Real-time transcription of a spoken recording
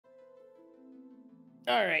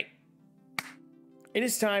All right. It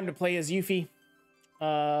is time to play as Yuffie.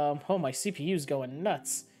 Oh, my CPU's going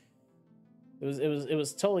nuts. It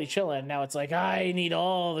was totally chilling. Now it's like I need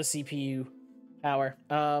all the CPU power.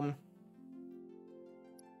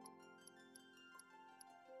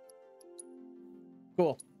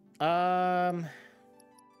 Cool. Uh-huh.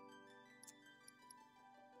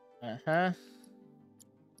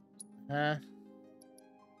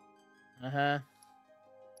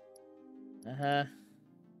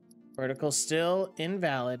 Vertical still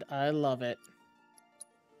invalid. I love it.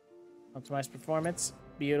 Optimize performance.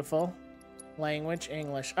 Beautiful. Language,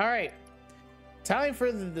 English. All right. Time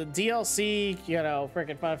for the DLC, you know,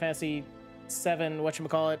 freaking Final Fantasy 7,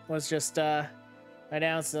 whatchamacallit, was just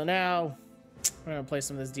announced. So now we're gonna play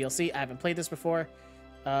some of this DLC. I haven't played this before.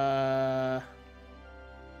 That's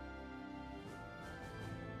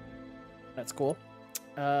cool.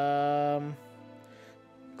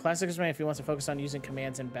 Classic is if he wants to focus on using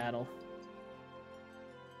commands in battle.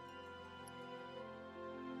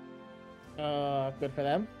 Good for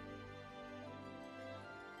them.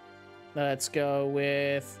 Let's go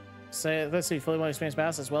with, let's see, fully experienced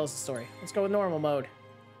battles as well as the story. Let's go with normal mode.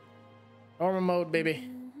 Normal mode, baby.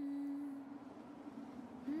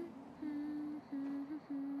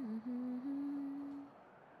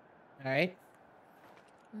 All right.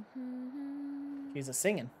 He's a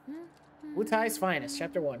singing. Wutai's Finest,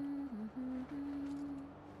 Chapter 1.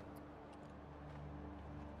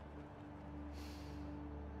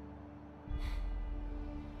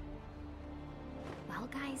 Well,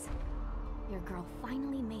 guys, your girl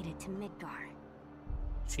finally made it to Midgar.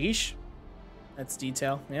 Sheesh. That's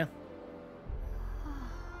detail, yeah.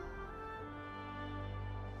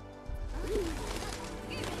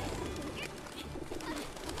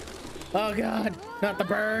 Oh god, not the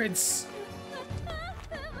birds.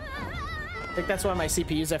 I think that's why my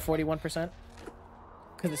CPU's at 41%.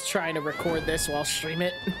 Because it's trying to record this while stream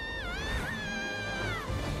it.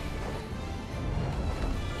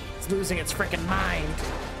 It's losing its freaking mind.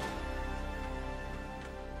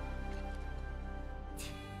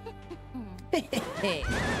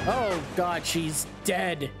 Oh god, she's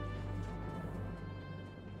dead.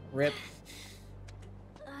 Rip.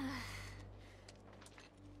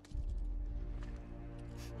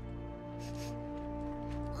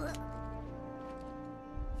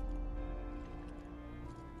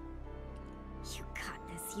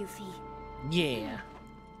 Yuffie. Yeah.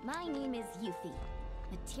 My name is Yuffie,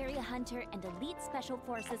 Materia Hunter and Elite Special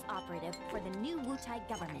Forces operative for the new Wutai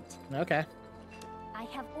government. Okay. I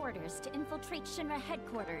have orders to infiltrate Shinra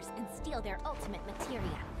headquarters and steal their ultimate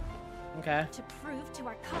materia. Okay. To prove to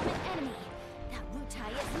our common enemy that Wutai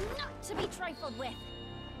is not to be trifled with.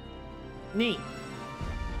 Neat.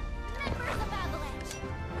 Members of Avalanche,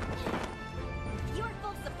 with your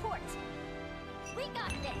full support, we got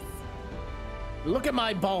this. Look at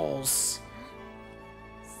my balls.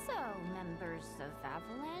 So, members of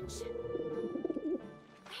Avalanche,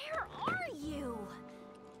 where are you?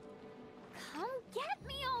 Come get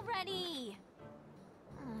me already.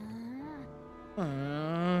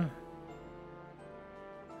 Okay,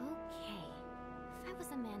 if I was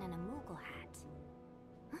a man in a Moogle hat.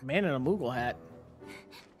 Man in a Moogle hat.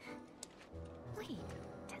 Wait,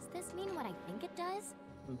 does this mean what I think it does?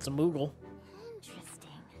 It's a Moogle. Interesting.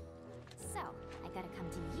 So, I gotta come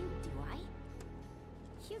to you, do I?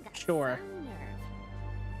 You got sure. some nerve.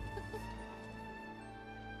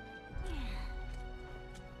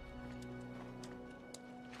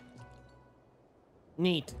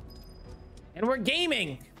 Neat. And we're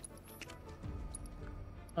gaming.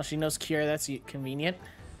 Oh, she knows Cure. That's convenient.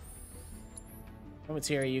 What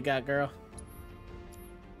materia you got, girl?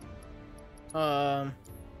 Some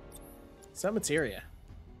materia.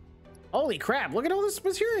 Holy crap, look at all this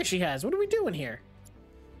materia she has. What are we doing here?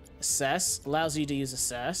 Assess. Allows you to use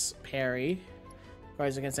assess. Parry.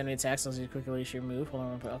 Guards against enemy attacks. Allows you to quickly issue your move. Hold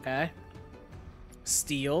on. Okay.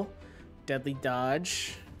 Steal. Deadly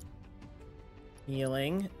dodge.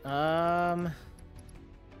 Healing.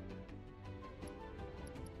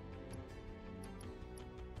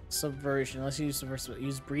 Subversion. Let's use subversive.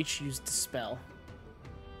 Use breach. Use dispel.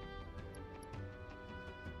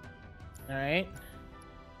 Alright.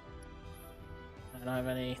 I don't have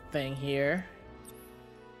anything here.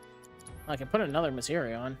 I can put another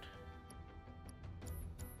materia on.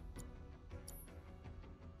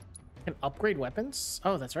 I can upgrade weapons?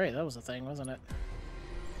 Oh, that's right. That was a thing, wasn't it?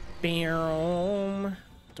 Boom.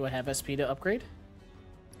 Do I have SP to upgrade?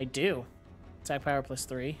 I do. Attack power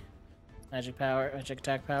 +3. Magic power, magic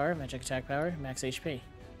attack power, max HP.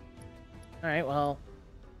 Alright, well.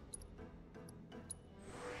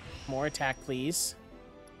 More attack, please.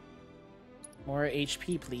 More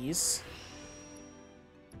HP, please.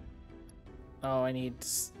 Oh, I need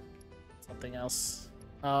something else.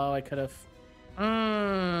 Oh, I could have.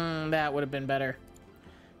 That would have been better.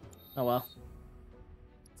 Oh well.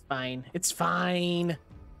 It's fine. It's fine. It's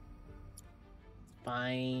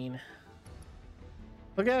fine.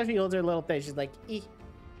 Look at how she holds her little thing. She's like,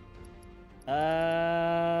 All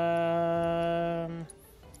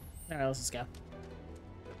right, let's just go.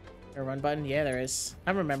 A run button? Yeah, there is.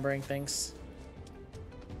 I'm remembering things.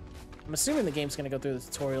 I'm assuming the game's gonna go through the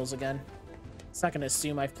tutorials again. It's not gonna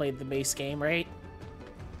assume I've played the base game, right?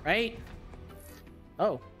 Right?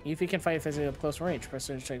 Oh, if you can fight physically at close range, press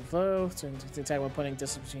to check the flow to attack while putting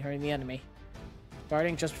distance between her and the enemy.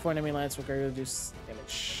 Guarding just before enemy lands will greatly reduce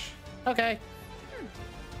damage. Okay.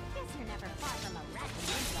 Guess you're never far from a rat in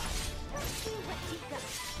your Let's see what you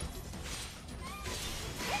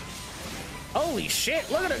got. Holy shit,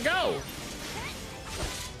 look at her go!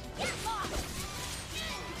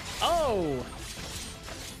 Oh!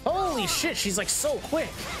 Holy shit, she's like so quick.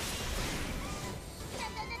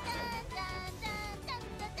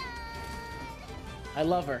 I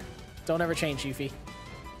love her. Don't ever change, Yuffie.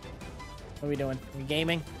 What are we doing? Are we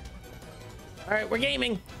gaming? Alright, we're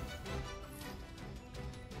gaming!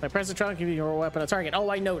 If I press the trunk, give you your weapon a target. Oh,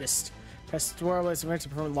 I noticed. Press the twirl to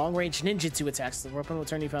perform long-range ninjutsu attacks. The weapon will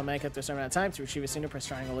turn you from mag after a certain amount of time. To retrieve a sooner, press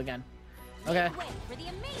triangle again. Okay. For the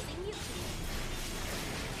amazing Yuffie.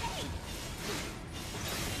 Hey.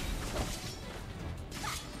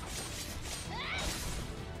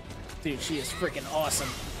 Dude, she is freaking awesome.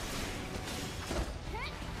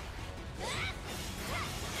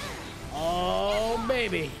 Oh,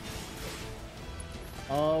 baby.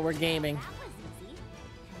 Oh, we're gaming. That was easy.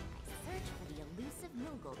 My search for the elusive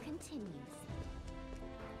mogul continues.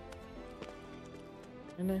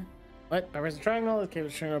 What? I press the triangle. Okay,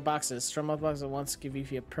 we're showing our boxes. Strum up boxes at once to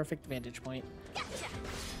give you a perfect vantage point. Gotcha.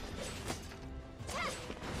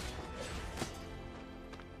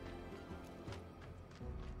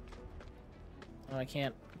 Oh, I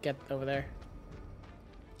can't get over there.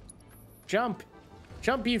 Jump!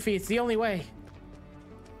 Jump, Yuffie. It's the only way.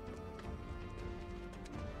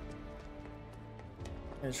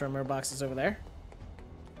 There's more boxes over there.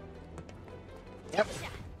 Yep.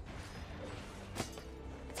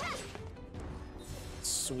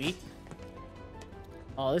 Sweet.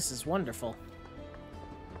 Oh, this is wonderful.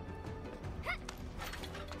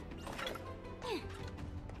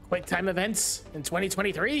 Quick time events in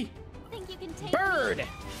 2023? Think you can take Bird! me?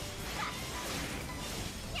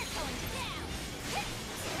 You're going down.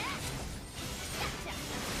 Gotcha.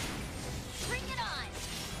 Bring it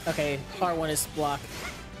on. Okay, R1 is block.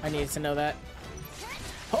 I needed to know that.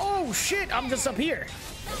 Oh shit, I'm just up here.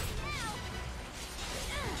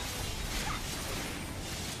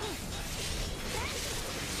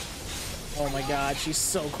 Oh my god, she's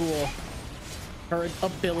so cool. Her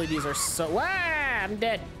abilities are so... Ah, I'm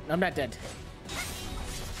dead. I'm not dead.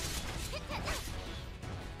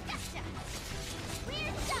 Gotcha.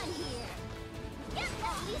 We're done here. Yep,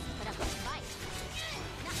 at least put up a fight.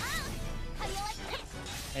 How do you like this?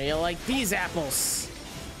 How you like these apples?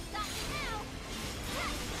 Got you now.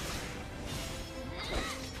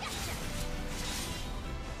 Gotcha.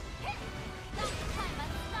 I'm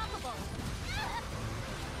unstoppable.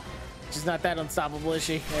 She's not that unstoppable, is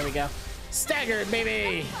she? There we go. Staggered,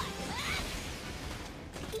 baby!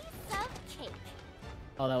 Piece of cake.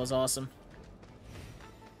 Oh, that was awesome.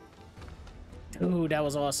 Ooh, that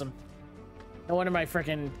was awesome. No wonder my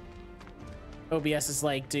freaking OBS is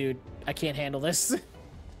like, dude, I can't handle this.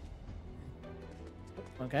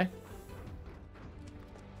 Okay.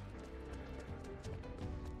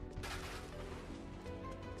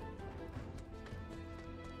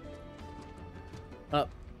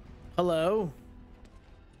 Hello?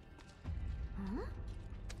 Huh?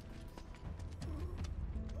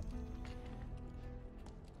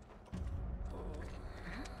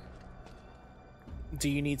 Do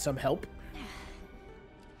you need some help?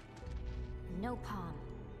 No palm.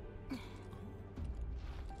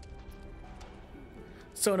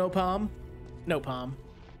 So no palm? No palm.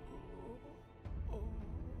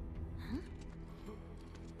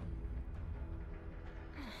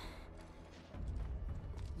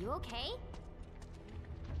 You okay?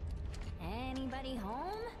 Anybody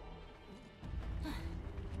home?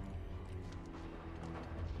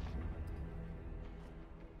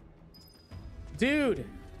 Dude!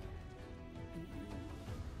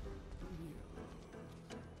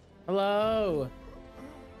 Hello?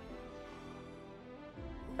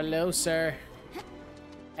 Hello, sir.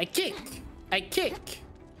 I kick! I kick!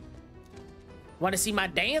 Wanna see my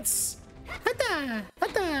dance? Hata!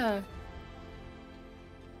 Hata!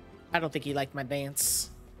 I don't think he liked my dance.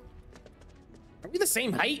 Are we the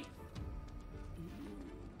same height?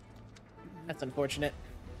 That's unfortunate.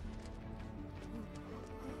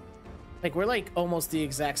 Like, we're like almost the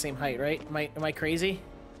exact same height, right? Am I crazy?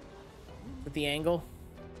 With the angle?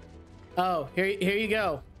 Oh, here you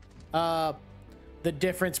go. The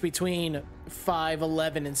difference between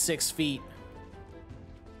 5'11" and 6 feet.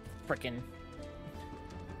 Frickin'.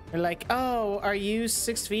 They're like, oh, are you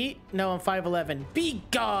 6 feet? No, I'm 5'11". Be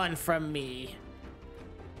gone from me.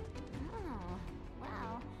 Oh,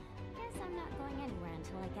 well, guess I'm not going anywhere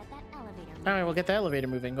until I get that elevator moving. All right, we'll get the elevator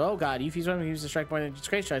moving. Oh God, you've used the strike point and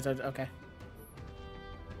straight strikes. Okay.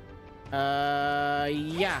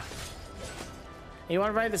 Yeah. You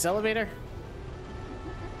want to ride this elevator?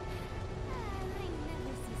 I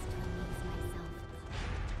never cease to amaze myself.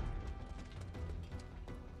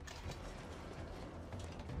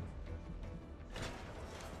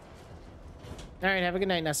 All right, have a good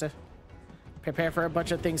night, Nessa. Prepare for a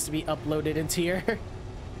bunch of things to be uploaded into your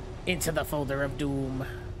into the folder of doom.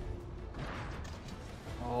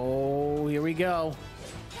 Oh, here we go.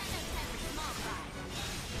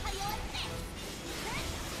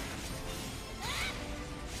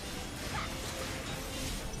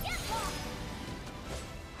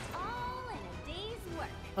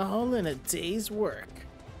 All in a day's work.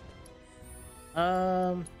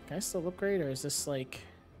 Can I still upgrade, or is this like...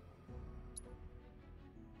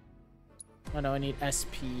 Oh no, I need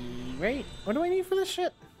SP, right? What do I need for this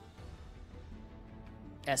shit?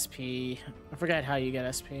 SP. I forgot how you get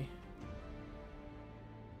SP.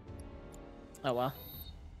 Oh well.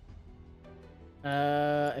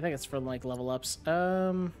 I think it's from like level ups.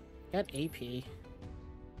 Got AP.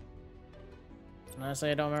 Honestly,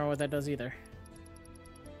 I don't remember what that does either.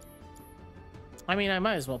 I mean, I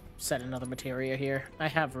might as well set another materia here. I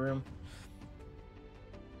have room.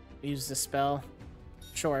 Use the spell.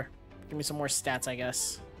 Sure. Give me some more stats, I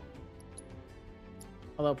guess.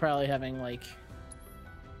 Although probably having, like...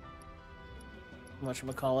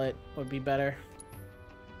 whatchamacallit would be better.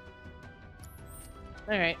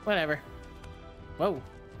 Alright, whatever. Whoa.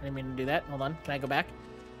 I didn't mean to do that. Hold on. Can I go back?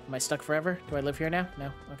 Am I stuck forever? Do I live here now?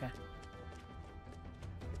 No? Okay.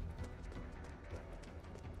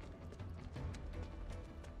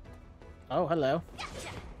 Oh, hello.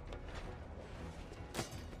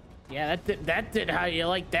 Yeah, that did how you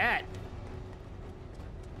like that.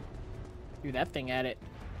 Do that thing at it.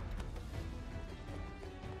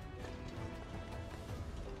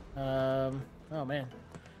 Oh man.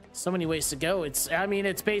 So many ways to go. I mean,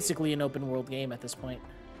 it's basically an open world game at this point.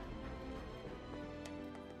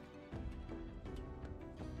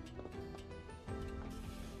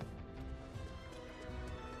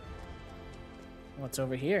 What's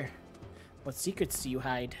over here? What secrets do you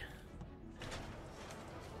hide?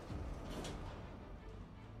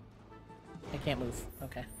 I can't move.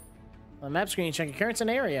 Okay. On the map screen, check your current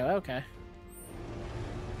scenario. Okay.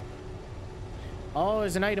 Oh,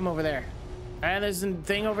 there's an item over there. And there's a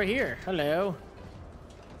thing over here. Hello.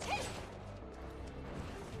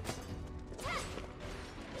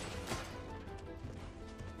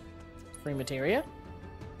 Free materia.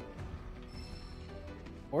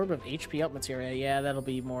 Orb of HP up materia. Yeah, that'll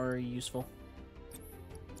be more useful.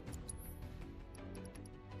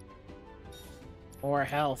 More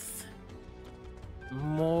health.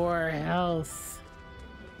 More health.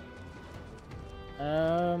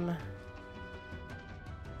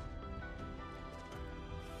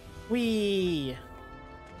 Whee!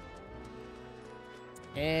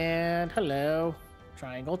 And hello.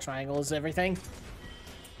 Triangle. Triangle is everything.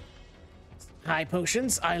 High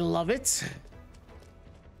potions. I love it.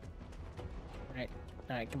 Alright.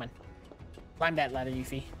 Alright, come on. Climb that ladder,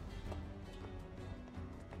 Yuffie.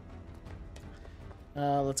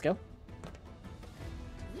 Let's go.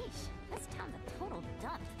 Yeesh, this town's a total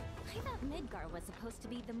dump. I thought Midgar was supposed to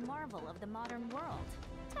be the marvel of the modern world.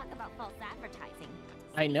 Talk about false advertising.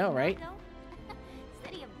 I know, right?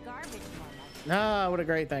 City of garbage, more like. Ah, what a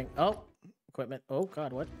great thing. Oh, equipment. Oh,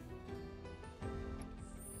 God, what?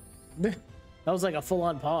 That was like a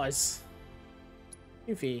full-on pause.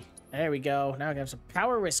 Yuffie. There we go. Now we have some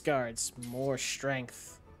power wrist guards. More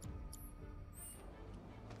strength.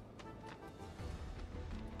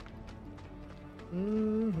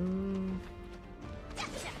 Mm-hmm.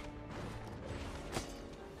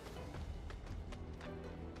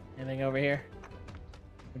 Anything over here?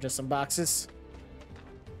 Or just some boxes?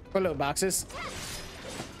 Hello, boxes.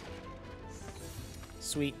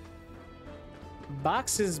 Sweet.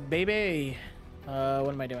 Boxes, baby. What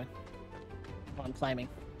am I doing? Oh, I'm climbing.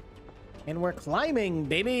 And we're climbing,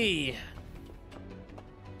 baby.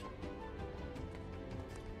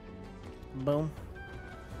 Boom.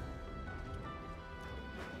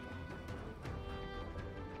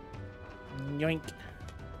 Yoink.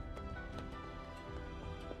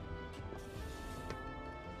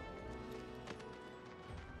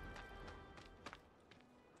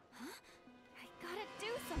 I gotta do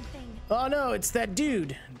something. Oh no, it's that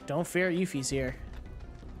dude. Don't fear, Yuffie's here.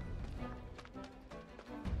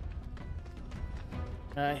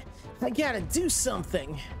 I gotta do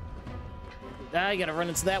something. I gotta run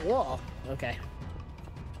into that wall. Okay.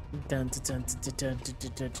 You'll do the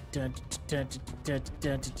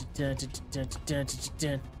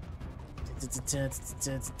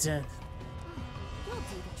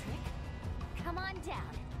trick. Come on down.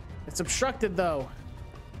 It's obstructed though.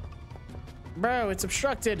 Bro, it's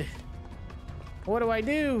obstructed. What do I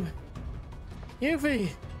do? Yuffie,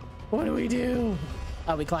 what do we do?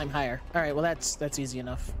 Oh, we climb higher. All right, well that's easy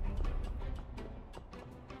enough.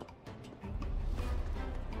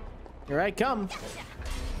 Here I come. So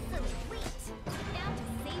wait. Now to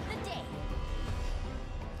save the day.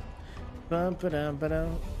 Bum, ba-dum,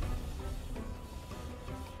 ba-dum.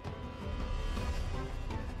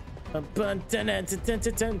 Bum, bum, dun, dun, dun, dun,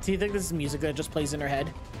 dun, dun. Do you think this is music that just plays in her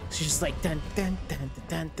head? She's just like dun dun dun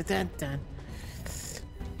dun dun dun dun.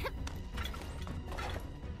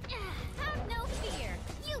 Have no fear.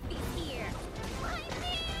 Yuffie's here. Find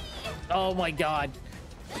me. Oh my god.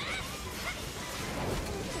 Winter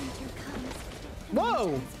comes.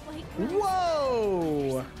 Whoa! White rose.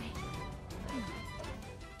 Whoa!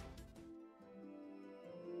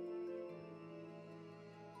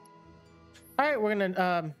 All right, we're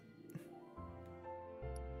gonna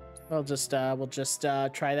we'll just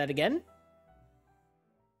try that again.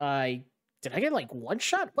 Did I get like one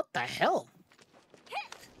shot? What the hell?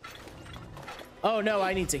 Oh no,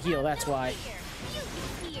 I need to heal. That's why.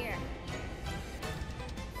 Yuffie's here.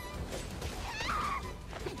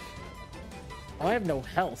 Oh, I have no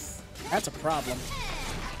health. That's a problem.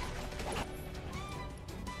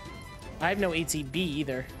 I have no ATB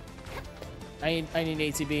either. I need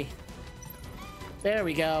ATB. There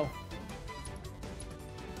we go.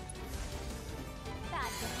 Bad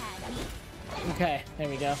to have me. Okay, there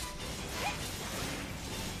we go.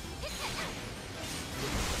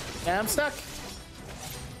 Yeah, I'm stuck.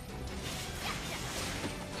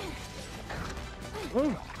 Ooh. Got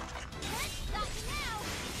you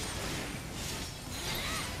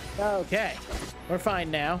now. Okay, we're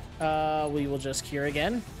fine now. We will just cure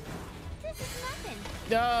again. This is nothing.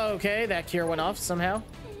 Okay, that cure went off somehow.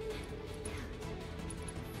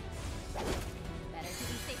 Better to be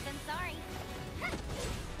safe than sorry.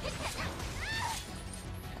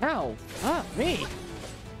 Ow! Ah, me!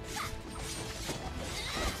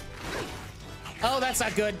 Oh, that's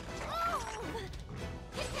not good.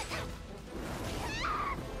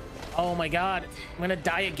 Oh my god, I'm gonna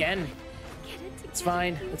die again. It's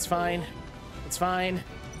fine, it's fine, it's fine.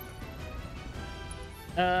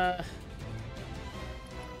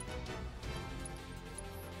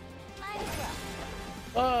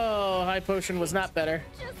 Oh, high potion was not better.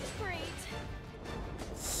 Just great.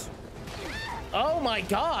 Oh my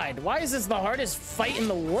god, why is this the hardest fight in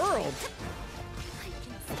the world?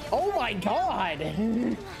 Oh my god!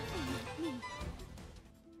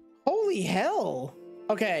 Holy hell!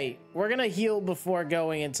 Okay, we're gonna heal before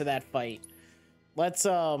going into that fight. Let's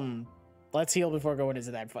heal before going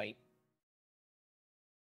into that fight.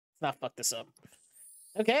 Let's not fuck this up.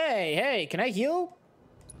 Okay, hey, can I heal?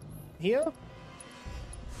 Heal?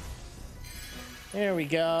 There we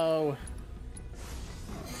go.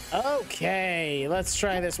 Okay, let's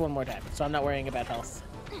try this one more time, so I'm not worrying about health.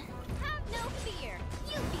 Have no fear.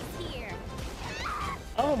 Yuffie's here.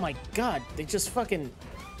 Oh my god, they just fucking...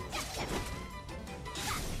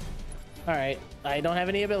 Alright, I don't have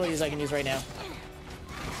any abilities I can use right now.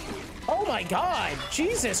 Oh my god,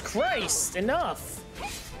 Jesus Christ, enough!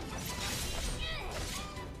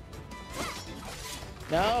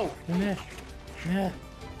 No!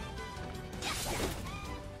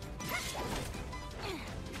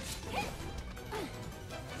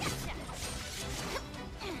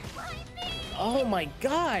 Oh my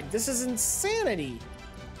god, this is insanity!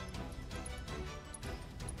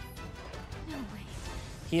 No way.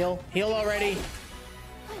 Heal. Heal already.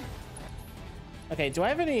 Okay, do I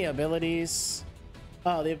have any abilities?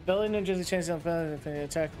 Oh, the ability to just change the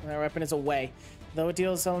attack. My weapon is away. Though it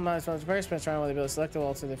deals some amount of first, but trying with the ability to select the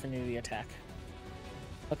alter the the attack.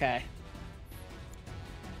 Okay.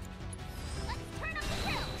 Let's turn up the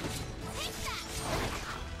hill. Take that.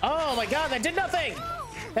 Oh my god, that did nothing!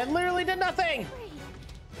 That literally did nothing!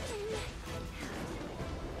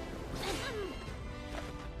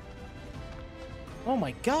 Oh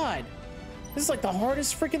my god! This is like the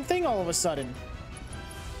hardest freaking thing all of a sudden.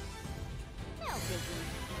 No biggie.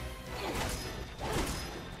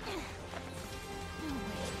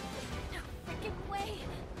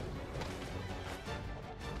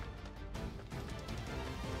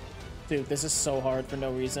 Dude, this is so hard for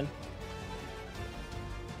no reason.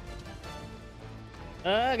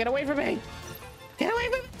 Get away from me! Get away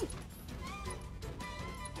from me!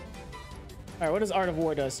 Alright, what does Art of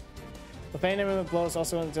War does? The pain movement blows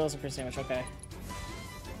also deals increased damage. Okay.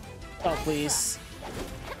 Oh, please.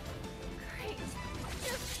 Great.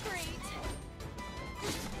 Just great.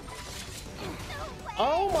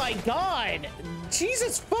 Oh my god!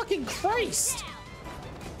 Jesus fucking Christ!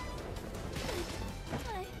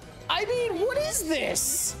 I mean, what is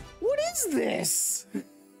this? What is this?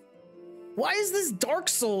 Why is this Dark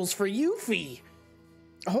Souls for Yuffie?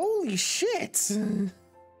 Holy shit.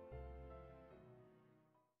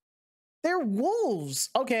 They're wolves.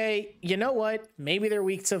 Okay, you know what? Maybe they're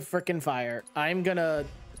weak to frickin' fire. I'm gonna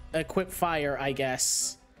equip fire, I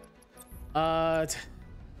guess. Hold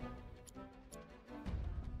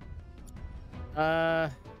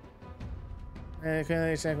on,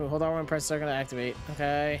 when press start gonna activate.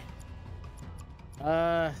 Okay.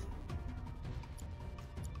 I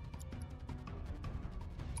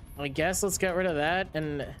guess let's get rid of that,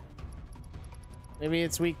 and maybe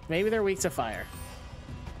it's weak. Maybe they're weak to fire.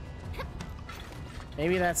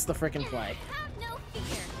 Maybe that's the frickin' play. Have no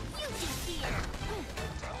fear. You can fear.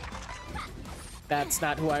 That's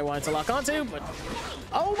not who I wanted to lock onto, but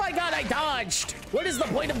oh my god, I dodged! What is the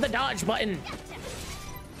point of the dodge button?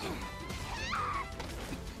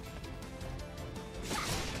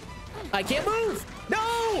 I can't move!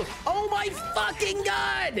 No! Oh my fucking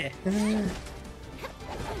god!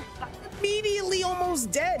 Immediately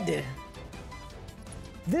almost dead.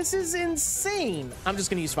 This is insane. I'm just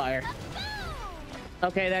gonna use fire.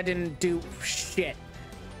 Okay, that didn't do shit.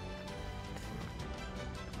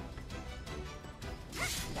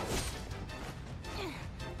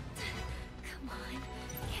 Come on.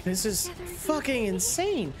 This is fucking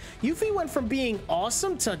insane. Yuffie went from being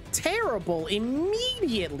awesome to terrible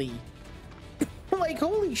immediately. Like,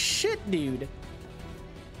 holy shit, dude.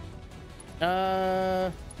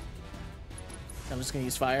 I'm just gonna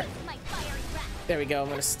use fire. My fiery breath. There we go. I'm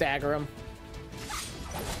gonna stagger him.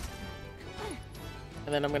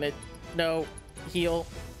 And then I'm gonna heal.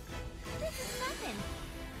 This is nothing.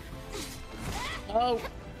 Oh,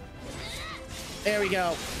 there we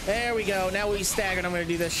go. There we go. Now we staggered. I'm gonna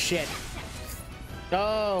do this shit.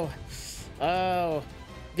 Oh,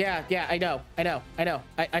 yeah. I know.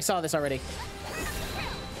 I saw this already.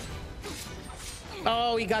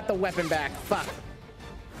 Oh, he got the weapon back. Fuck.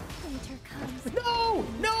 Winter comes.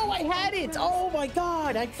 No, I had it. Oh my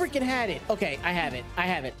god, I freaking had it. Okay, I have it.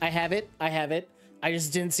 I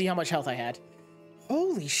just didn't see how much health I had.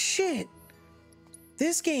 Holy shit.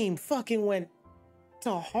 This game fucking went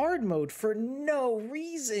to hard mode for no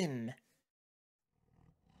reason.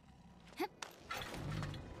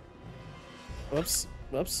 Whoops.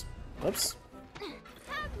 Have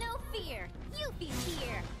no fear. You be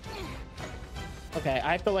here. Okay,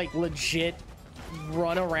 I have to like legit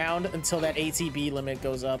run around until that ATB limit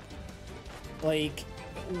goes up. Like,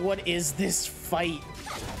 what is this fight?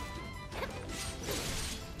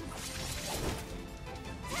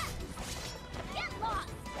 Get lost.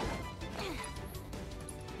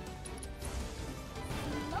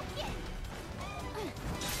 Smoke it.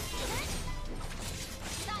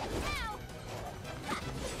 Not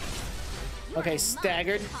now. Okay,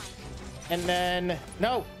 staggered. And then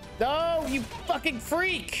no, you fucking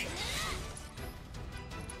freak.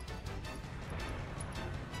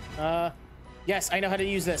 Yes, I know how to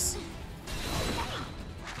use this.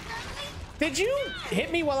 Did you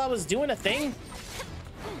hit me while I was doing a thing?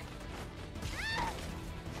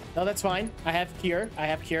 No, that's fine. I have cure.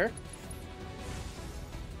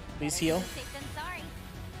 Please heal. Safe than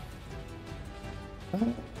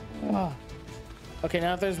sorry. Okay,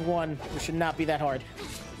 now if there's one, it should not be that hard.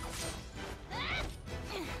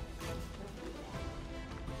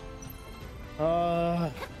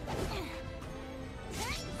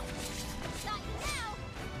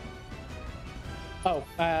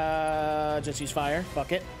 Just use fire.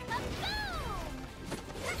 Fuck it.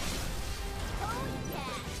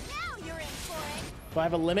 Do I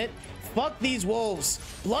have a limit? Fuck these wolves.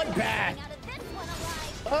 Bloodbath.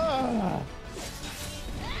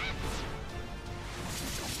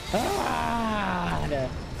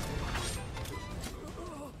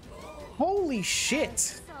 Holy shit.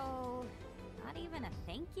 So, not even a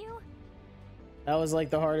thank you? That was like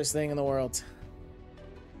the hardest thing in the world.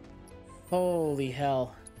 Holy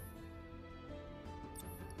hell.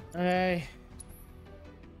 Okay.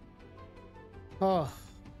 Oh.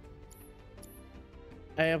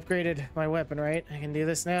 I upgraded my weapon, right? I can do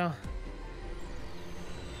this now.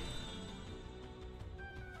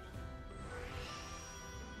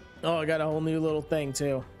 Oh, I got a whole new little thing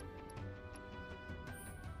too.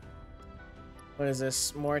 What is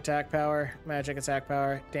this? More attack power, magic attack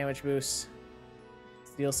power, damage boost,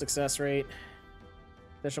 steal success rate,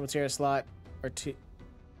 additional material slot, or 2.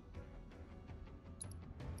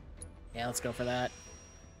 Yeah, let's go for that.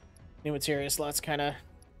 New material slot's kind of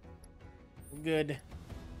good.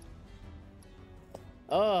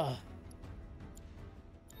 Oh.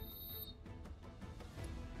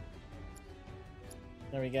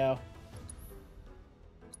 There we go.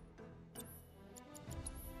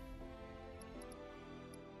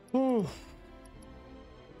 Whew.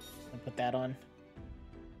 I'll put that on.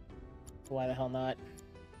 Why the hell not?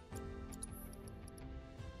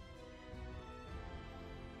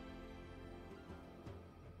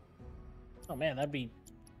 Oh man, that'd be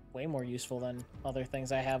way more useful than other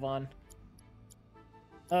things I have on.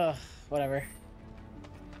 Ugh, whatever.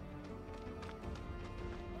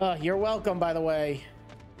 You're welcome, by the way.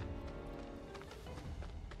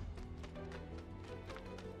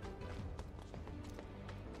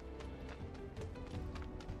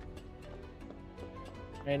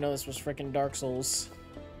 I didn't know this was freaking Dark Souls.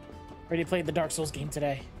 Already played the Dark Souls game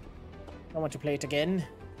today. I want to play it again.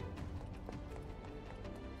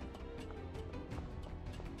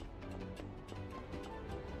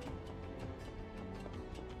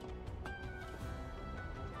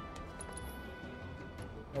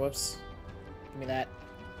 Whoops. Give me that.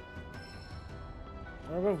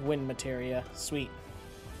 Orb of Wind Materia. Sweet.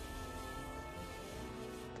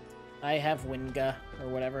 I have Winga, or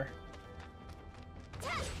whatever.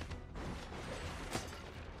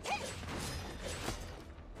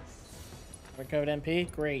 Recovered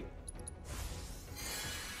MP? Great.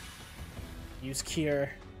 Use Cure.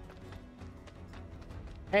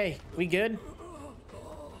 Hey, we good?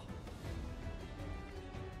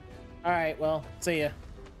 Alright, well, see ya.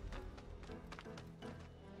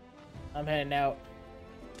 I'm heading out.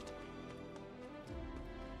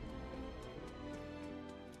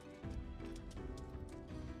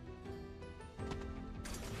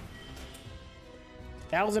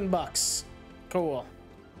 $1,000. Cool.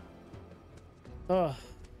 Oh.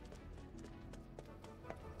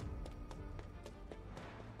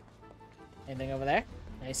 Anything over there?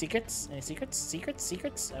 Any secrets? Any secrets? Secrets?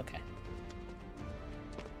 Secrets? Okay.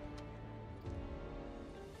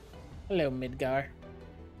 Hello, Midgar.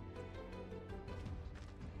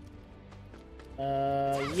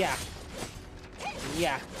 Yeah.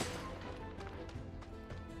 Yeah.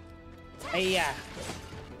 Hey-ya.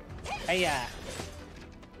 Hey-ya.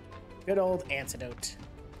 Good old antidote.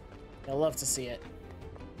 You'll love to see it.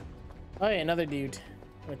 Oh, yeah, another dude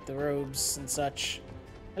with the robes and such.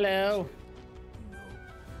 Hello.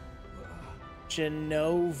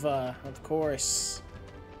 Genova, of course.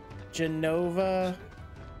 Genova.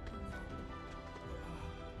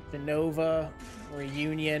 Genova.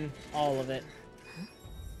 Reunion. All of it.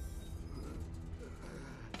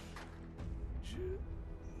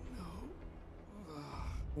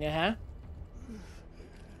 Yeah?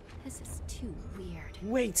 This is too weird.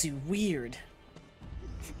 Way too weird.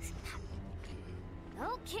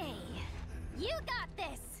 Okay, you got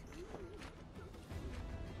this.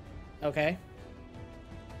 Okay.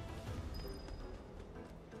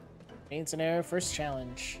 Main scenario, first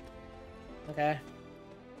challenge. Okay.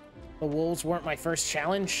 The wolves weren't my first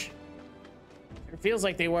challenge. It feels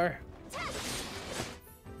like they were.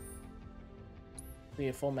 See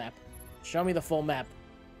a full map. Show me the full map.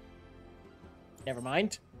 Never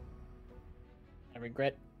mind. I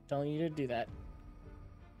regret telling you to do that.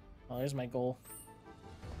 Oh, there's my goal.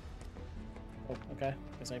 Oh, okay.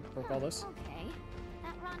 Guess I broke all this. Okay.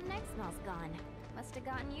 That rotten egg smell's gone. Must have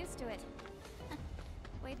gotten used to it.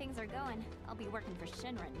 Way things are going, I'll be working for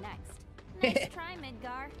Shinra next. Nice try,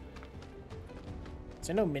 Midgar. Is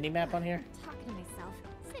there no mini-map on here? I'm talking to myself.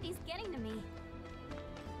 City's getting to me.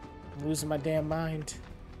 I'm losing my damn mind.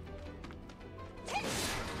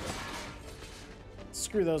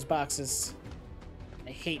 Screw those boxes. I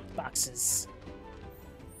hate boxes.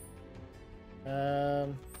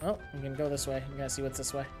 Oh, we can go this way. We gotta see what's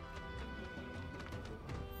this way.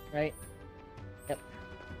 Right? Yep.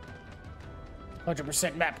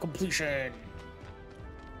 100% map completion.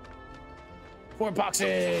 4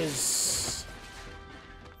 boxes.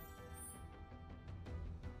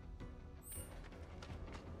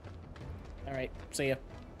 All right. See ya.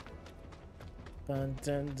 Dun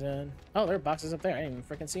dun dun. Oh, there are boxes up there. I didn't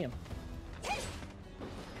even freaking see them.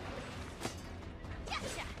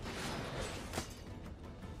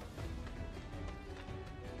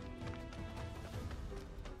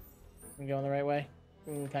 We going the right way?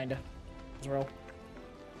 Kinda. Let's roll.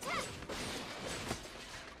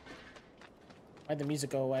 Why'd the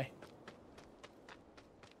music go away?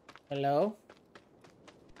 Hello?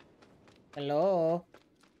 Hello?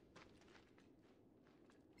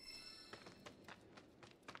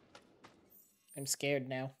 I'm scared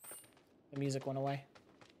now. The music went away.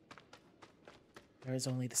 There is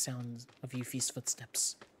only the sound of Yuffie's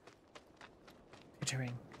footsteps.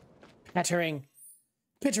 Pittering. Pattering.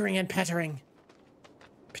 Pittering and pattering.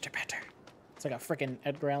 Pitter patter. It's like a frickin'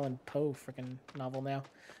 Edgar Allan Poe frickin' novel now.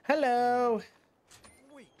 Hello!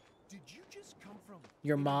 Wait, did you just come from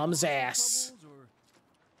Your mom's ass.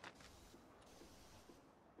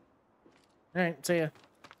 Alright, see ya.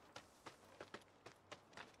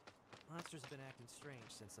 Monsters have been acting strange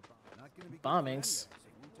since the bomb. Not gonna be Bombings?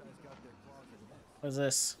 What is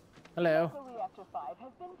this? Hello? Reactor 5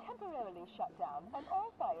 has been temporarily shut down, and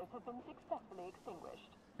all fires have been successfully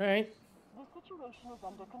extinguished. Alright. The situation is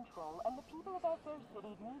under control, and the people of our fair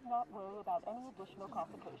city need not worry about any additional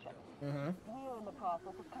complications. We are in the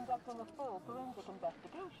process of conducting a full forensic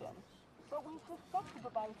investigation, but we suspect the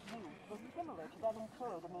device used was similar to that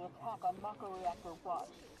employed in the attack on Mako Reactor 1.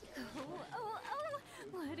 Oh,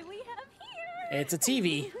 what do we have here? It's a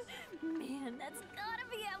TV. Man, that's gotta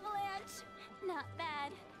be Avalanche. Not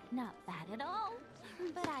bad. Not bad at all.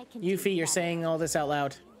 But I can Yuffie, you're saying all this out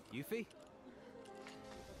loud. Yuffie?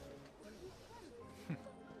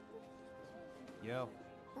 Yo.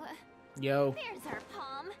 Yo. There's our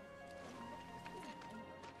palm.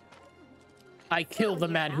 I killed the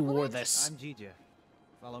man who wore this. I'm Jija.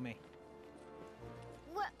 Follow me.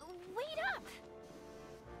 Wait up.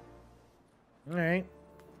 Alright.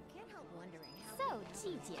 Can't help wondering how. So,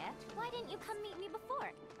 Jija, why didn't you come meet me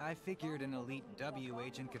before? I figured an elite W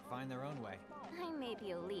agent could find their own way. I may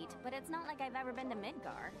be elite, but it's not like I've ever been to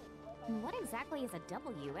Midgar. What exactly is a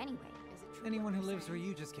W anyway? Anyone who lives where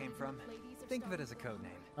you just came from, think of it as a code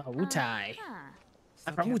name. Oh, Wutai. Huh.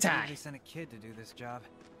 I'm from Can't believe Wutai. they sent a kid to do this job.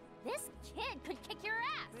 This kid could kick your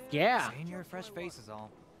ass. Yeah. Saying you're a fresh face is all.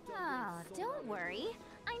 Oh, don't worry.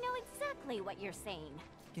 I know exactly what you're saying.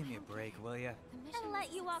 Give me a break, will ya? And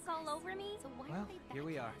let you walk all over me? Well, here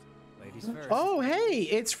we are. Ladies first. Oh, hey,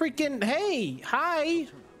 it's freaking, hey, hi.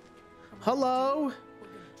 Hello.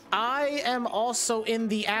 I am also in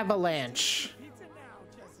the Avalanche.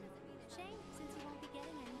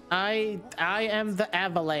 I am the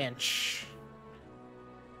Avalanche.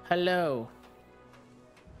 Hello.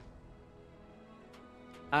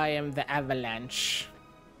 I am the Avalanche.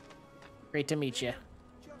 Great to meet you.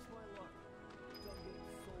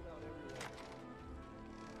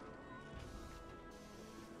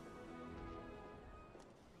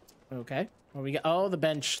 Okay. What we got? Oh, the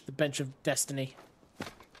bench of destiny.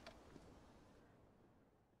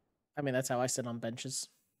 I mean, that's how I sit on benches.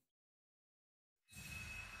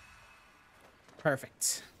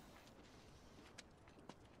 Perfect.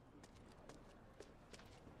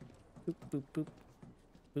 Boop, boop, boop.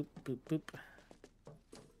 Boop, boop, boop.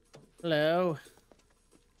 Hello.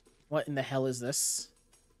 What in the hell is this?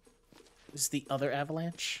 Is the other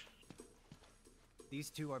Avalanche? These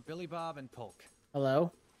two are Billy Bob and Polk.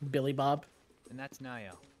 Hello? Billy Bob. And that's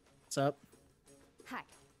Nayo. What's up? Hi.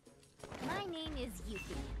 My name is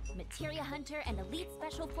Yuffie, materia hunter and elite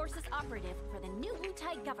special forces operative for the new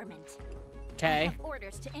Wutai government. I Okay. have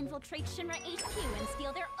orders to infiltrate Shinra HQ and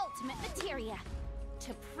steal their ultimate materia.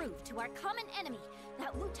 To prove to our common enemy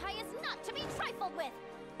that Wutai is not to be trifled with.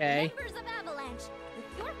 Okay. Members of Avalanche,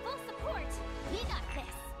 with your full support, we got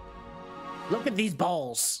this. Look at these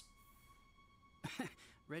balls.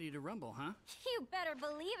 Ready to rumble, huh? You better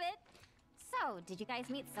believe it. So, did you guys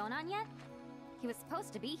meet Sonon yet? He was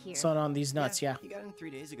supposed to be here. Son on these nuts, yeah. He got in 3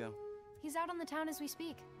 days ago. He's out on the town as we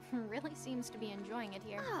speak. Really seems to be enjoying it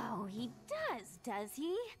here. Oh, he does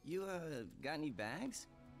he? You, got any bags?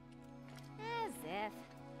 As if.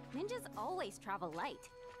 Ninjas always travel light.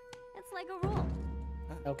 It's like a rule.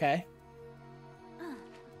 Okay.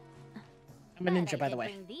 I'm a ninja, by the way.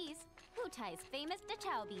 Bring these, Wutai's famous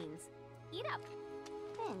Dachau beans. Eat up.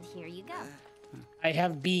 And here you go. I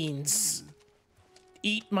have beans.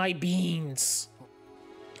 Eat my beans.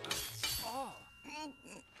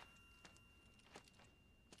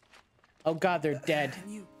 Oh god, they're dead.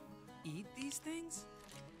 Can you eat these things?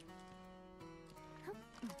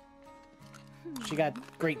 She got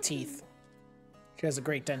great teeth. She has a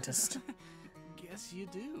great dentist. Guess you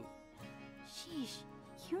do. Sheesh,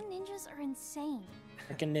 you ninjas are insane.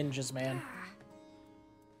 Freaking ninjas, man.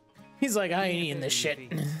 He's like, I ain't eating this shit.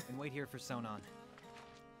 And wait here for Sonon.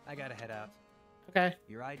 I gotta head out. Okay.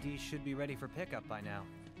 Your ID should be ready for pickup by now.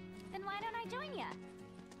 Then why don't I join ya?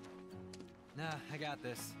 Nah, I got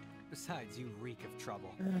this. Besides, you reek of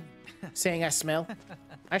trouble. Saying I smell.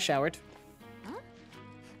 I showered. Huh?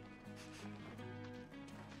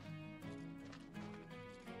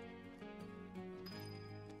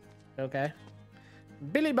 Okay.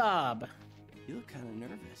 Billy Bob. You look kind of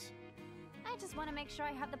nervous. I just want to make sure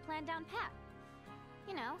I have the plan down pat.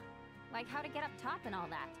 You know, like how to get up top and all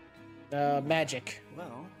that. Magic.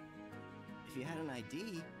 Well, if you had an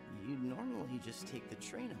ID, you'd normally just take the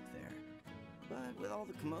train up there. But with all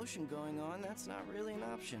the commotion going on, that's not really an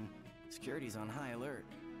option. Security's on high alert.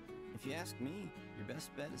 If you ask me, your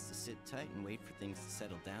best bet is to sit tight and wait for things to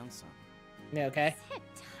settle down some. Yeah, okay. Sit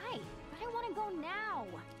tight, but I want to go now.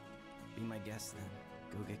 Be my guest then.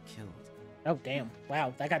 Go get killed. Oh, damn.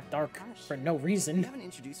 Wow, that got dark for no You reason. haven't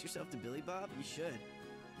introduced yourself to Billy Bob? You should.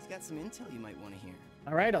 He's got some intel you might want to hear.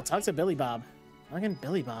 All right, I'll talk to Billy Bob. Look at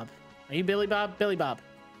Billy Bob. Are you Billy Bob? Billy Bob.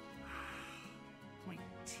 My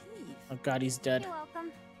teeth. Oh, God, he's dead. You're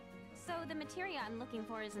welcome. So the materia I'm looking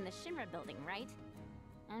for is in the Shinra building, right?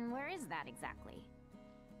 And where is that exactly?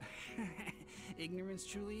 Ignorance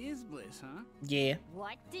truly is bliss, huh? Yeah.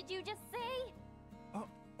 What did you just say? Oh.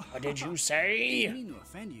 What did you I say? didn't mean to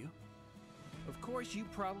offend you. Of course, you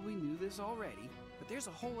probably knew this already, but there's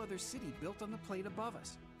a whole other city built on the plate above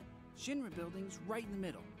us. Shinra building's right in the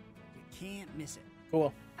middle. You can't miss it.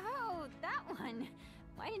 Cool. Oh, that one.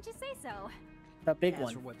 Why didn't you say so? The big As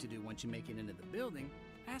one. for what to do once you make it into the building,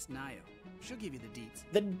 ask Nayo. She'll give you the deets.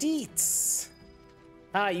 The deets.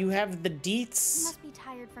 Ah, you have the You deets. must be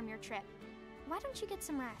tired from your trip. Why don't you get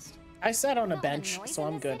some rest? I sat on a Not bench, noise so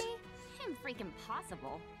in I'm the good. city? Freaking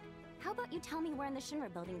possible. How about you tell me where in the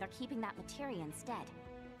Shinra building they're keeping that materia instead?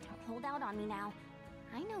 Don't hold out on me now.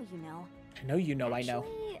 I know you know. I know you know I know.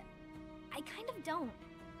 Actually, I kind of don't.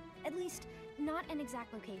 At least, not an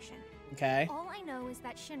exact location. Okay. All I know is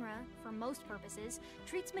that Shinra, for most purposes,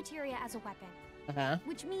 treats materia as a weapon, Uh-huh.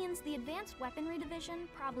 which means the Advanced Weaponry Division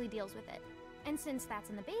probably deals with it. And since that's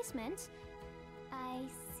in the basement, I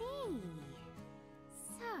see.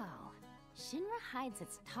 So, Shinra hides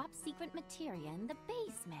its top secret materia in the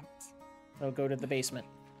basement. So go to the basement.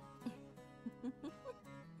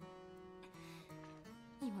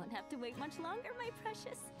 You won't have to wait much longer, my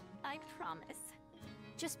precious. I promise.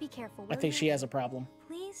 just be careful, I will think you? she has a problem.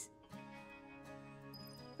 Please?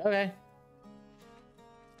 Okay.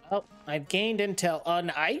 Oh, I've gained intel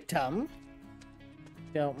on item.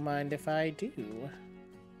 Don't mind if I do.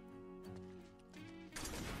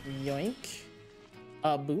 Yoink.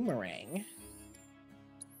 A boomerang.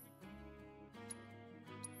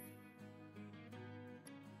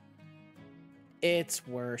 It's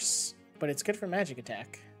worse, but it's good for magic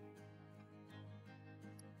attack.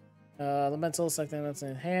 Elemental, select elemental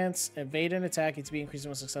enhance. Evade an attack, it's be increasingly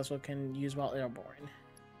more successful, can use while airborne.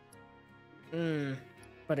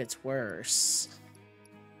 But it's worse.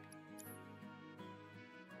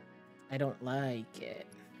 I don't like it.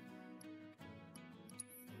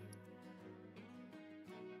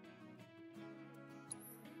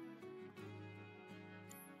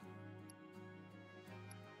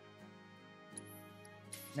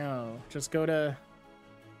 No, just go to...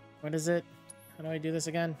 What is it? How do I do this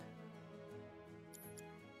again?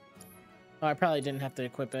 Oh, I probably didn't have to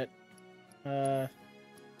equip it.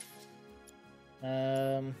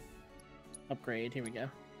 Upgrade, here we go.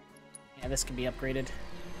 Yeah, this can be upgraded.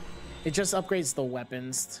 It just upgrades the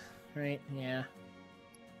weapons, right? Yeah.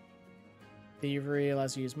 Thievery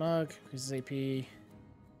allows you to use Mug, increases AP. Use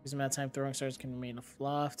the amount of time throwing stars can remain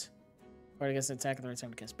aloft. Guard against an attack at the right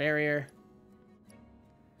time to cast barrier.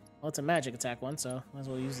 Well, it's a magic attack one, so might as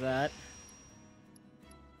well use that.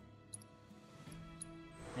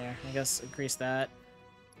 There, I guess increase that.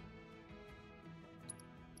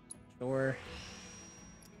 Sure.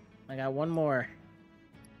 I got one more.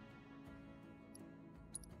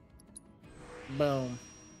 Boom.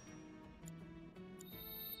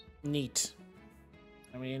 Neat.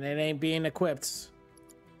 I mean, it ain't being equipped,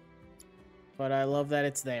 but I love that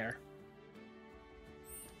it's there.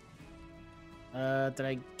 Did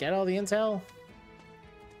I get all the intel?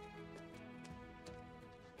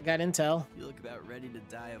 I got intel. You look about ready to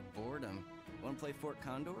die of boredom. Want to play Fort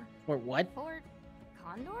Condor? Or what? Fort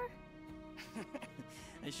Condor?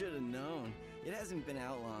 I should have known. It hasn't been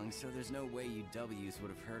out long, so there's no way you W's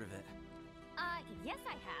would have heard of it. Yes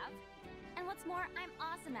I have. And what's more, I'm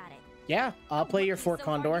awesome at it. Yeah, I'll play your Fort So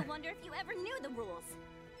hard Condor. you wonder if you ever knew the rules.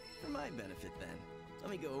 For my benefit, then.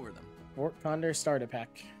 Let me go over them. Fort Condor starter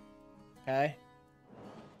pack. Okay.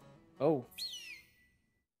 Oh.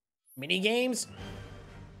 Mini games?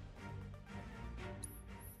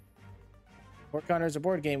 Fort Condor is a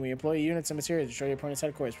board game where you employ units and materials to show your opponent's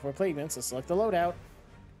headquarters. Before playing events, let's select the loadout.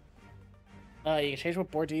 You can change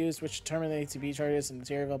what board to use, which determine the ATB charges and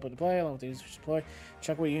material available to play, along with the users to deploy.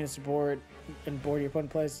 Check what units to board and board your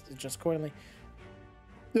opponent plays, adjust accordingly.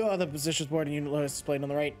 The positions board and unit load is displayed on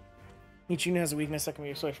the right. Each unit has a weakness that can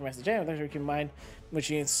be selected from Master Jam. With keep in mind which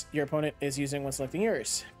units your opponent is using when selecting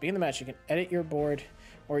yours. Begin the match. You can edit your board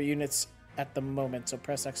or units at the moment, so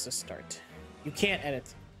press X to start. You can't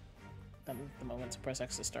edit them at the moment, so press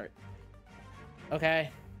X to start. Okay.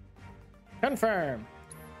 Confirm.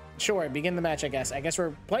 Sure, begin the match, I guess. I guess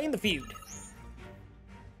we're playing the feud.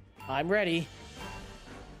 I'm ready.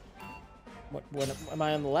 What am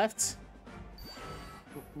I on the left?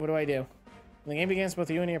 What do I do? When the game begins,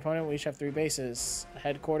 both you and your opponent will each have 3 bases,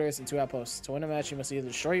 headquarters, and 2 outposts. To win a match, you must either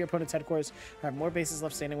destroy your opponent's headquarters or have more bases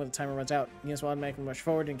left standing when the timer runs out. Units will automatically march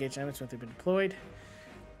forward and engage enemies when they've been deployed.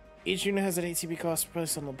 Each unit has an ATB cost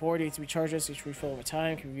placed on the board. ATB charges each refill over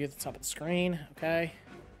time. Can be viewed at the top of the screen. Okay.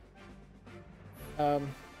 I'll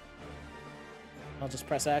just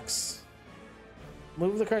press X.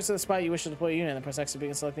 Move the cursor to the spot you wish to deploy a unit, and press X to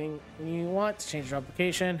begin selecting you want to change your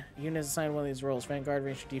application. Unit is assigned one of these roles: Vanguard,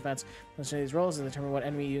 Range, or Defense. Each of these roles and determine what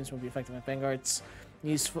enemy units will be effective at Vanguards.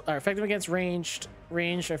 These are effective against ranged, are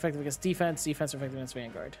effective against defense, are effective against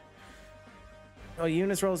Vanguard. All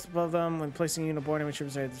units roles above them, when placing a unit board, which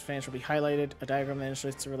is advantage will be highlighted. A diagram that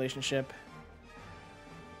illustrates the relationship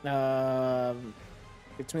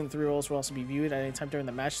between the 3 roles will also be viewed at any time during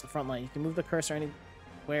the match to the front line. You can move the cursor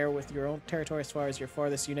anywhere with your own territory as far as your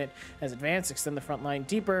farthest unit has advanced. Extend the front line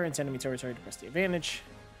deeper into enemy territory to press the advantage.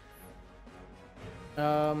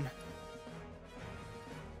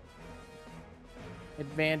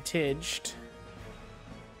 Advantaged.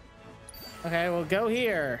 Okay, well, go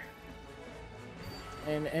here.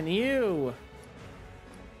 And you.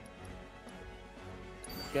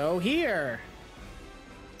 Go here.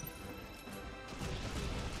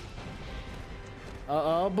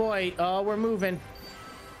 Oh boy. Oh, we're moving.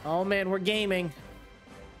 Oh man, we're gaming.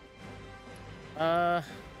 Go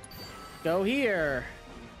here.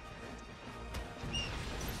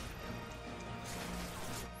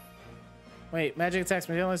 Wait, magic attacks.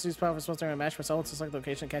 May only use powerful spells during a match. Press Alt to select the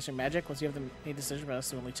location and casting magic. Once you have the made decision,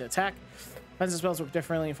 press only to attack. Defensive spells work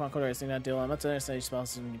differently in Font Coders. Do not deal on much to understand each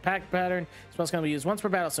spells in the pack pattern. Spells can be used once per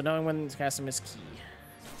battle, so knowing when to cast them is key.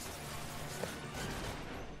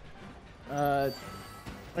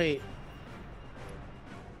 Wait.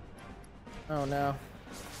 Oh no.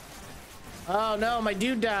 Oh no, my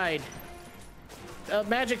dude died.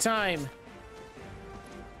 Magic time.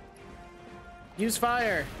 Use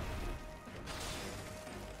fire.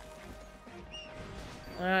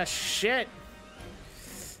 Ah, shit.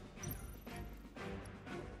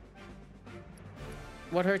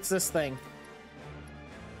 What hurts this thing?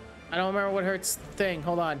 I don't remember what hurts the thing.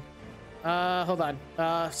 Hold on. Hold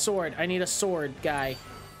on. Sword. I need a sword guy.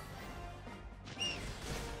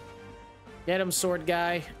 Get him, sword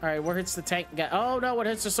guy. All right, what hurts the tank guy? Oh, no, what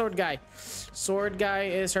hurts the sword guy? Sword guy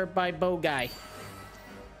is hurt by bow guy.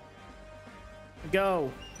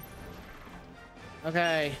 Go.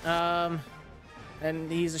 Okay,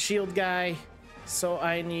 and he's a shield guy, so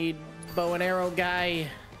I need bow and arrow guy.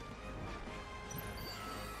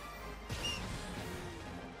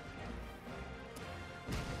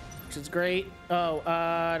 Which is great. Oh,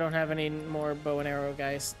 I don't have any more bow and arrow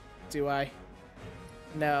guys, do I?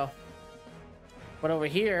 No. But over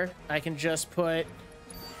here, I can just put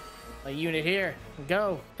a unit here.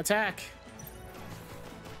 Go. Attack.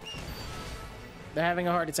 They're having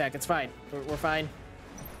a heart attack. It's fine. We're fine.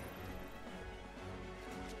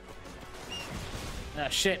 Ah,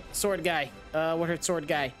 shit. Sword guy. What hurt sword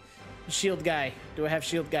guy? Shield guy. Do I have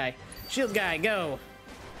shield guy? Shield guy, go.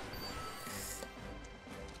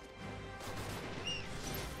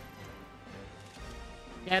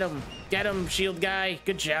 Get him. Get him, shield guy.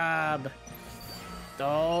 Good job.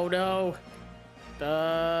 Oh, no.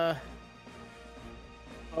 Bow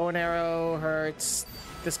and arrow hurts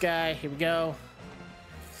this guy. Here we go.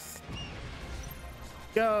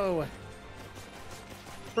 Go.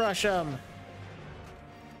 Crush him.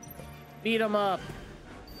 Beat him up.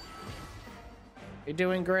 You're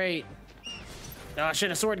doing great. Oh, shit,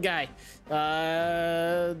 a sword guy.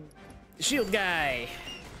 Shield guy.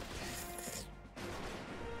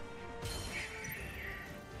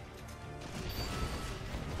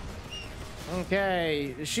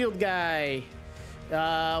 Okay, the shield guy.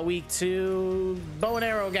 Weak to bow and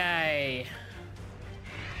arrow guy.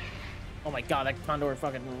 Oh my god, that condor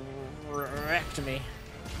fucking wrecked me.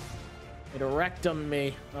 It wrecked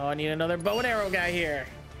me. Oh, I need another bow and arrow guy here.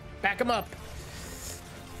 Back him up.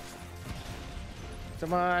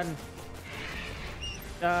 Come on.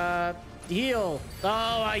 Heal. Oh,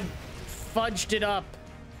 I fudged it up.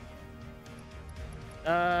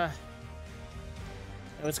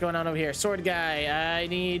 What's going on over here? Sword guy. I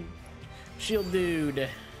need shield dude.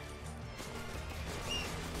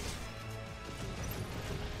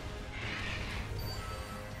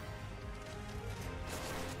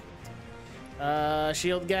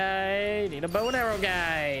 Shield guy. Need a bow and arrow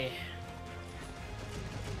guy.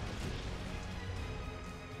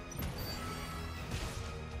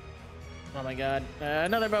 Oh my god.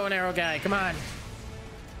 Another bow and arrow guy. Come on.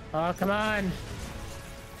 Oh, come on.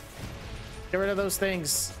 Get rid of those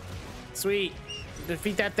things. Sweet.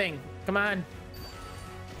 Defeat that thing. Come on.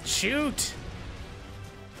 Shoot.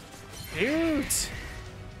 Shoot.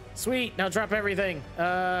 Sweet. Now drop everything.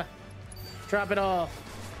 Drop it all.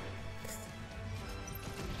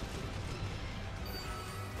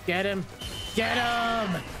 Get him. Get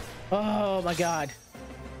him. Oh my god.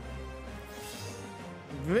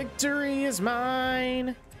 Victory is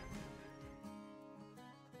mine.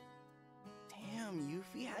 Damn,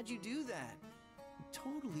 Yuffie, how'd you do that? You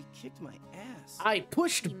totally kicked my ass. I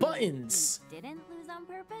pushed You mean buttons. you didn't lose on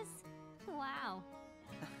purpose? Wow.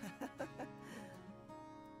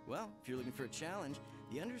 Well, if you're looking for a challenge,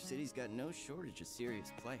 the Undercity's got no shortage of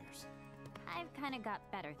serious players. I've kind of got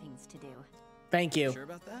better things to do. Thank you. Sure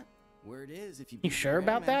about that? Word is, if you You beat sure the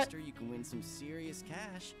about that? Grandmaster, you can win some serious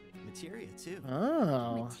cash. Materia, too.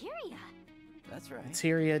 Oh. Materia. That's right.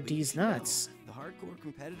 Materia But you D's should know, nuts. The hardcore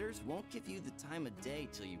competitors won't give you the time of day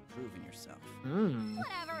till you've proven yourself.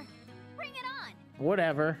 Whatever. Bring it on.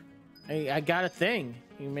 Whatever. I got a thing.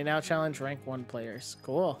 You may now challenge rank 1 players.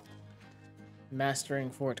 Cool. Mastering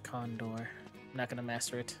Fort Condor. I'm not gonna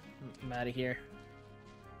master it. I'm out of here.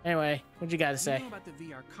 Anyway, what you gotta You say? know about the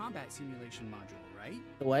VR combat simulation module, right?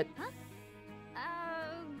 What?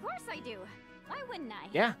 Of course I do. Why wouldn't I?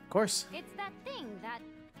 Yeah, of course. It's that thing that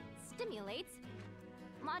stimulates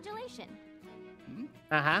modulation.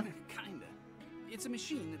 Uh-huh. Kinda. It's a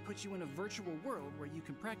machine that puts you in a virtual world where you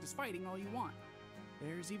can practice fighting all you want.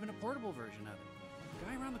 There's even a portable version of it. The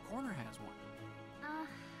guy around the corner has one.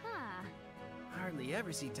 Uh-huh. Hardly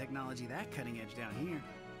ever see technology that cutting edge down here.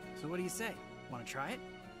 So what do you say? Want to try it?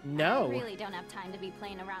 No. I really don't have time to be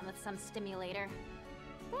playing around with some stimulator.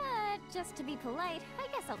 But just to be polite, I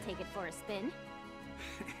guess I'll take it for a spin.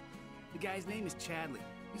 The guy's name is Chadley.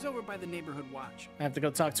 He's over by the neighborhood watch. I have to go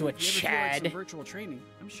talk to a If you ever feel like some Chad. virtual training,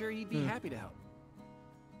 I'm sure he'd be happy to help.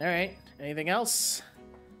 All right. Anything else?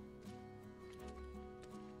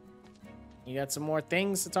 You got some more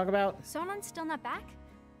things to talk about? Sonon's still not back?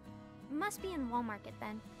 Must be in Wall Market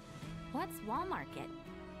then. What's Wall Market?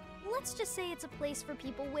 Let's just say it's a place for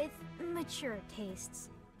people with mature tastes.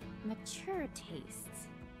 Mature tastes.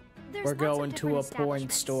 There's We're lots of going to different a porn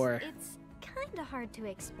establishments. store. It's kinda hard to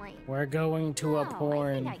explain. We're going to a Oh,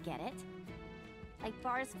 porn. I think I get it. Like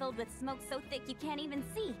bars filled with smoke so thick you can't even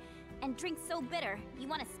see, and drinks so bitter you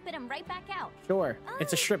want to spit them right back out. Sure.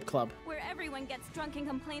 It's a strip club. Where everyone gets drunk and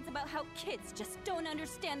complains about how kids just don't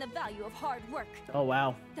understand the value of hard work. Oh,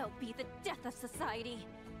 wow. They'll be the death of society.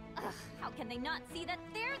 Ugh, how can they not see that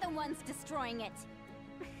they're the ones destroying it?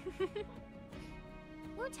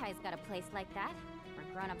 Wutai's got a place like that, where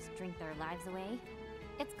grown-ups drink their lives away.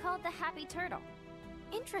 It's called the Happy Turtle.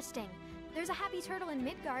 Interesting. There's a Happy Turtle in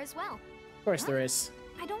Midgar as well. Of course there is.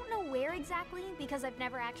 I don't know where exactly because I've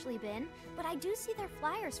never actually been, but I do see their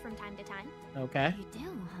flyers from time to time. Okay. You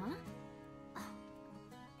do, huh? Oh,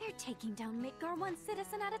 they're taking down Midgar one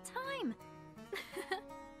citizen at a time.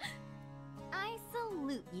 I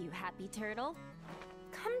salute you, Happy Turtle.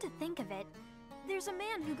 Come to think of it, there's a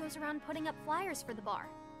man who goes around putting up flyers for the bar.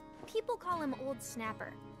 People call him Old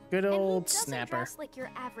Snapper. Good And he old doesn't Snapper. dress like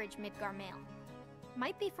your average Midgar male.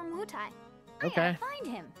 Might be from Wutai. Okay. Find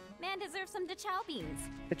him. Man deserves some Dachau beans.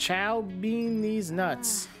 The chow bean these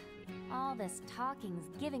nuts. All this talking's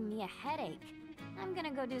giving me a headache. I'm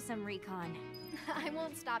gonna go do some recon. I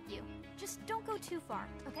won't stop you. Just don't go too far,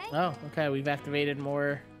 okay? Oh, okay. We've activated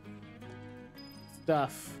more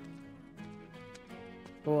stuff.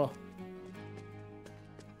 Cool.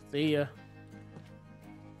 See ya.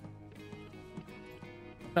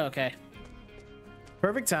 Okay.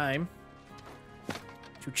 Perfect time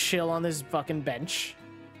to chill on this fucking bench.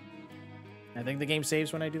 I think the game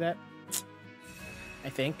saves when I do that. I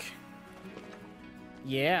think.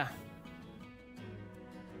 Yeah.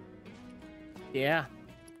 Yeah.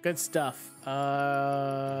 Good stuff.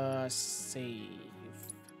 Save.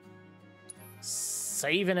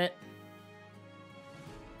 Saving it.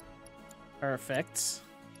 Perfect.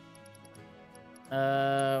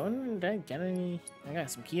 When did I get any? I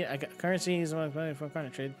got some key. I got currencies. I'm going for kind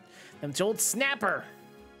of trade. Them to Old Snapper.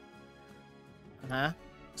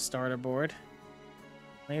 Starter board.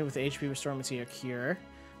 Made with HP restore material cure.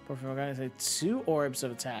 Portfolio guys, 2 orbs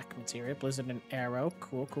of attack material. Blizzard and arrow.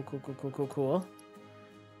 Cool, cool, cool, cool, cool, cool, cool.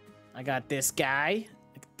 I got this guy.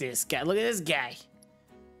 Look at this guy. Look at this guy.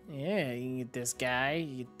 Yeah, you can get this guy.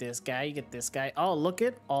 You get this guy. You get this guy. Oh, look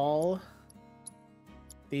at all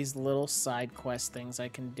these little side quest things I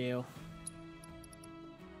can do.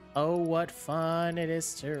 Oh, what fun it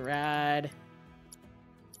is to ride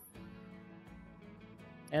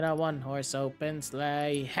in a one-horse open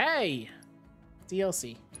sleigh. Hey!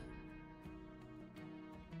 DLC.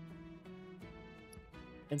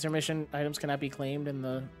 Intermission items cannot be claimed in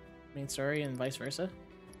the main story and vice versa.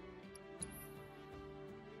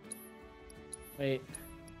 Wait.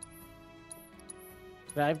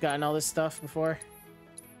 But I've gotten all this stuff before.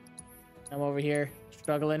 I'm over here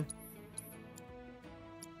struggling.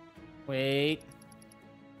 Wait.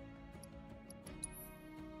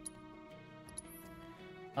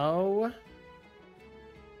 Oh.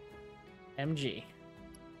 MG.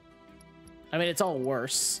 I mean, it's all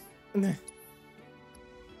worse.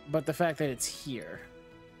 But the fact that it's here.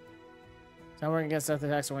 So I'm working against death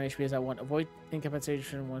attacks when HP is at 1. Avoid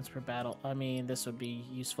incapacitation once per battle. I mean, this would be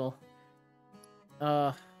useful.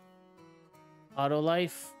 Auto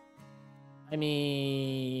life. I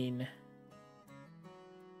mean,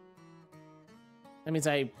 that means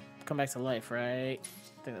I come back to life, right?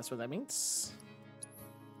 I think that's what that means.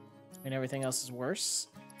 I mean, everything else is worse,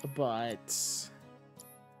 but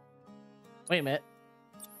wait a minute.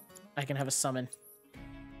 I can have a summon.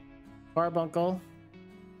 Carbuncle.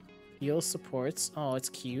 Heals supports. Oh, it's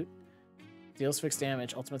cute. Deals fixed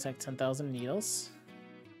damage. Ultimate attack 10,000 needles.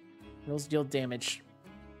 Needles deal damage.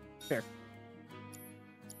 Sure.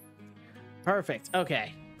 Perfect.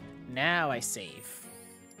 Okay. Now I save.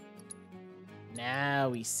 Now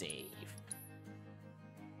we save.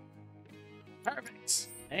 Perfect.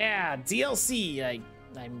 Yeah, DLC.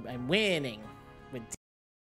 I'm winning.